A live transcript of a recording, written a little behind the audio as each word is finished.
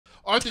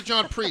Arthur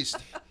John Priest.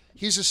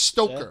 He's a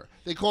stoker. Yeah.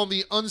 They call him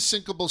the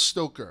Unsinkable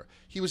Stoker.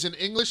 He was an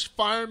English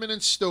fireman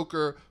and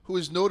stoker who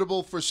is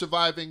notable for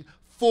surviving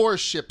 4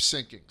 ship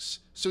sinkings.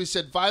 So he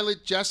said,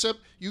 Violet Jessup,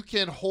 you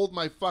can't hold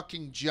my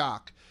fucking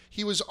jock.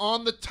 He was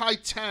on the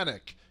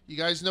Titanic. You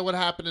guys know what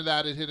happened to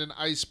that. It hit an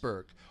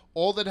iceberg.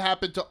 All that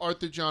happened to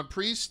Arthur John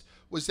Priest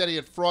was that he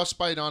had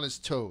frostbite on his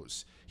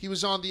toes. He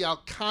was on the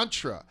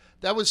Alcantara.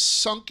 That was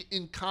sunk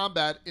in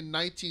combat in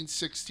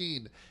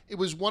 1916. It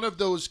was one of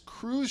those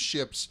cruise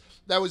ships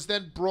that was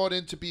then brought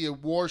in to be a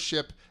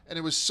warship, and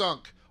it was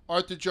sunk.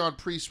 Arthur John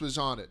Priest was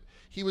on it.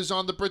 He was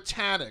on the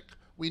Britannic.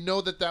 We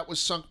know that that was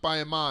sunk by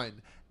a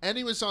mine. And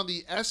he was on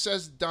the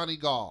SS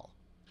Donegal,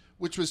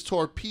 which was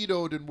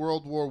torpedoed in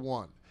World War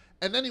I.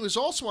 And then he was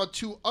also on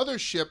 2 other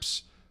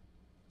ships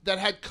that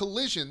had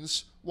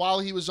collisions while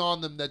he was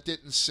on them that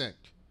didn't sink.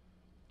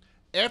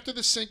 After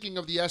the sinking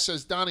of the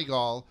SS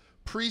Donegal,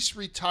 Priest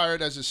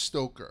retired as a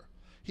stoker.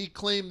 He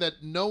claimed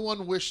that no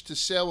one wished to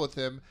sail with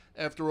him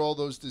after all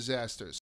those disasters.